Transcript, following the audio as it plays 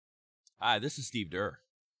Hi, this is Steve Durr.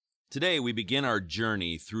 Today we begin our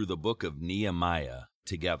journey through the book of Nehemiah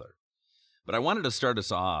together. But I wanted to start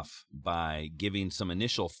us off by giving some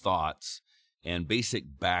initial thoughts and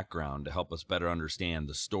basic background to help us better understand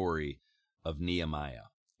the story of Nehemiah.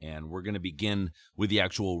 And we're going to begin with the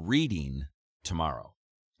actual reading tomorrow.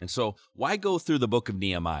 And so why go through the book of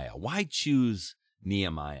Nehemiah? Why choose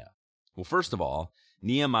Nehemiah? Well, first of all,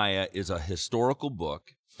 Nehemiah is a historical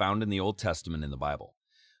book found in the Old Testament in the Bible.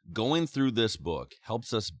 Going through this book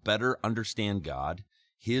helps us better understand God,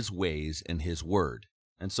 His ways, and His word.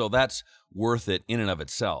 And so that's worth it in and of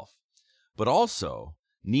itself. But also,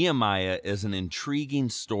 Nehemiah is an intriguing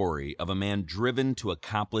story of a man driven to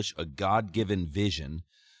accomplish a God-given vision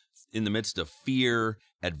in the midst of fear,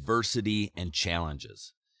 adversity, and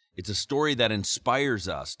challenges. It's a story that inspires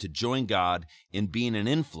us to join God in being an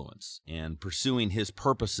influence and pursuing His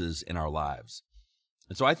purposes in our lives.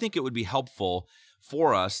 And so I think it would be helpful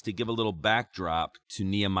for us to give a little backdrop to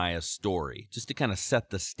Nehemiah's story, just to kind of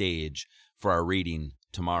set the stage for our reading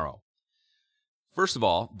tomorrow. First of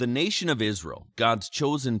all, the nation of Israel, God's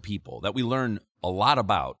chosen people that we learn a lot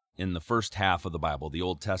about in the first half of the Bible, the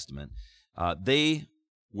Old Testament, they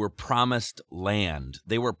were promised land.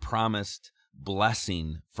 They were promised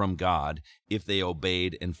blessing from God if they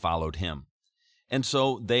obeyed and followed Him. And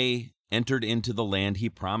so they entered into the land He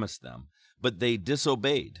promised them, but they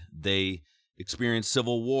disobeyed. They experienced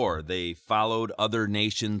civil war. They followed other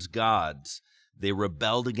nations' gods. They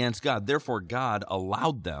rebelled against God. Therefore, God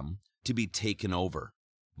allowed them to be taken over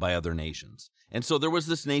by other nations. And so there was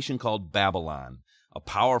this nation called Babylon, a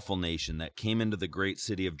powerful nation that came into the great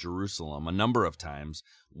city of Jerusalem a number of times,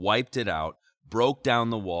 wiped it out, broke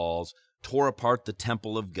down the walls, tore apart the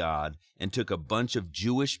temple of God, and took a bunch of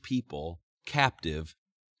Jewish people captive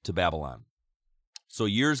to Babylon. So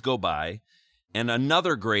years go by, and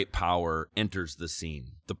another great power enters the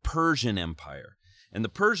scene, the Persian Empire. And the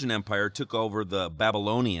Persian Empire took over the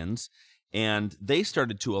Babylonians, and they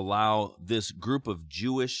started to allow this group of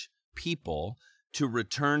Jewish people to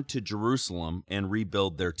return to Jerusalem and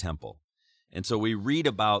rebuild their temple. And so we read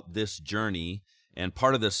about this journey and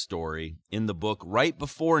part of this story in the book right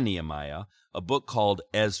before Nehemiah, a book called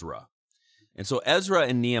Ezra. And so Ezra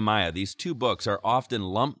and Nehemiah, these two books are often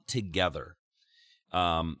lumped together.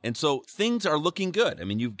 And so things are looking good. I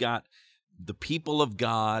mean, you've got the people of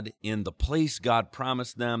God in the place God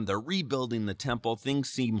promised them. They're rebuilding the temple. Things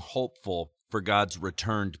seem hopeful for God's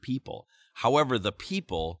returned people. However, the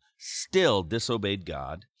people still disobeyed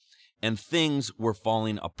God, and things were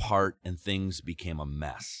falling apart, and things became a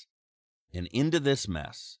mess. And into this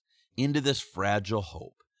mess, into this fragile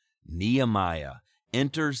hope, Nehemiah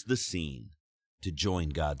enters the scene to join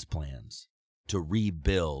God's plans, to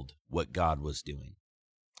rebuild what God was doing.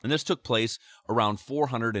 And this took place around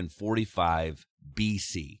 445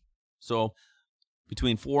 BC, so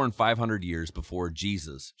between 400 and 500 years before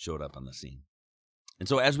Jesus showed up on the scene. And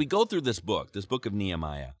so as we go through this book of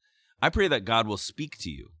Nehemiah, I pray that God will speak to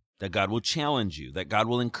you, that God will challenge you, that God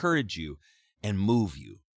will encourage you and move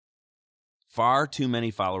you. Far too many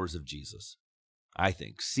followers of Jesus, I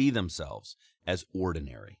think, see themselves as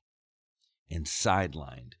ordinary and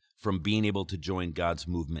sidelined from being able to join God's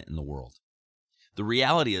movement in the world. The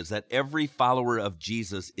reality is that every follower of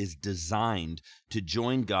Jesus is designed to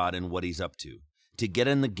join God in what He's up to get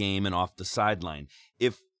in the game and off the sideline.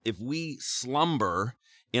 If we slumber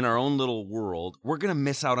in our own little world, we're going to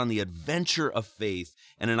miss out on the adventure of faith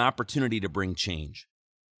and an opportunity to bring change.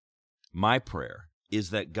 My prayer is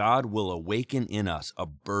that God will awaken in us a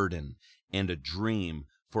burden and a dream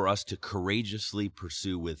for us to courageously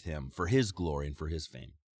pursue with Him for His glory and for His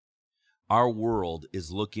fame. Our world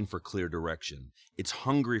is looking for clear direction. It's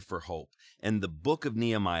hungry for hope. And the book of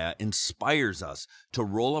Nehemiah inspires us to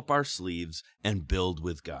roll up our sleeves and build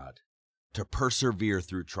with God, to persevere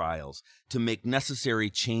through trials, to make necessary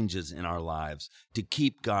changes in our lives, to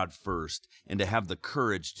keep God first, and to have the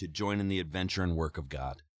courage to join in the adventure and work of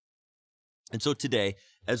God. And so today,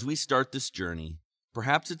 as we start this journey,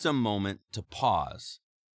 perhaps it's a moment to pause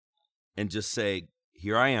and just say,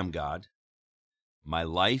 "Here I am, God. My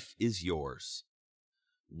life is yours.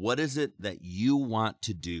 What is it that you want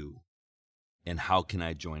to do, and how can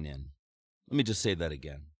I join in?" Let me just say that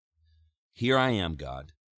again. Here I am,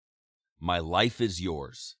 God. My life is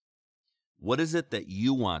yours. What is it that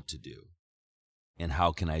you want to do, and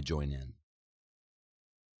how can I join in?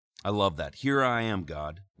 I love that. Here I am,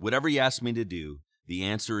 God. Whatever you ask me to do, the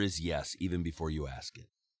answer is yes, even before you ask it.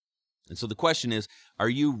 And so the question is, are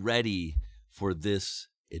you ready for this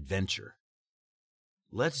adventure?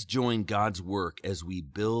 Let's join God's work as we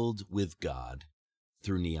build with God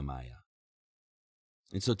through Nehemiah.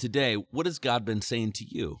 And so today, what has God been saying to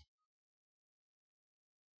you?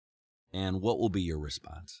 And what will be your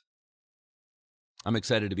response? I'm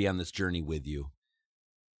excited to be on this journey with you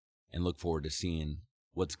and look forward to seeing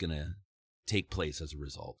what's going to take place as a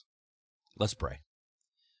result. Let's pray.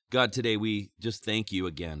 God, today we just thank you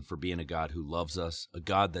again for being a God who loves us, a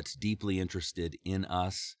God that's deeply interested in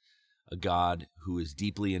us, a God who is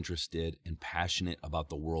deeply interested and passionate about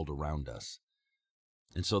the world around us.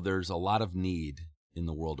 And so there's a lot of need in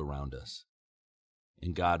the world around us.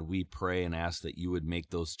 And God, we pray and ask that you would make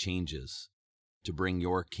those changes to bring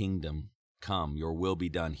your kingdom come, your will be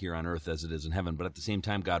done here on earth as it is in heaven. But at the same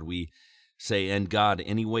time, God, we say, and God,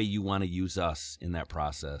 any way you want to use us in that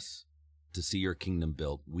process to see your kingdom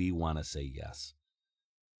built, we want to say yes.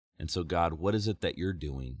 And so, God, what is it that you're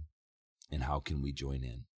doing, and how can we join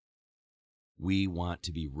in? We want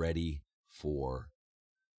to be ready for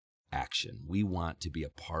action. We want to be a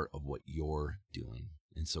part of what you're doing.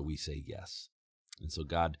 And so we say yes. And so,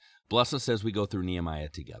 God, bless us as we go through Nehemiah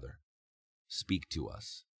together. Speak to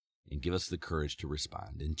us and give us the courage to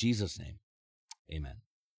respond. In Jesus' name, amen.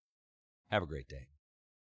 Have a great day.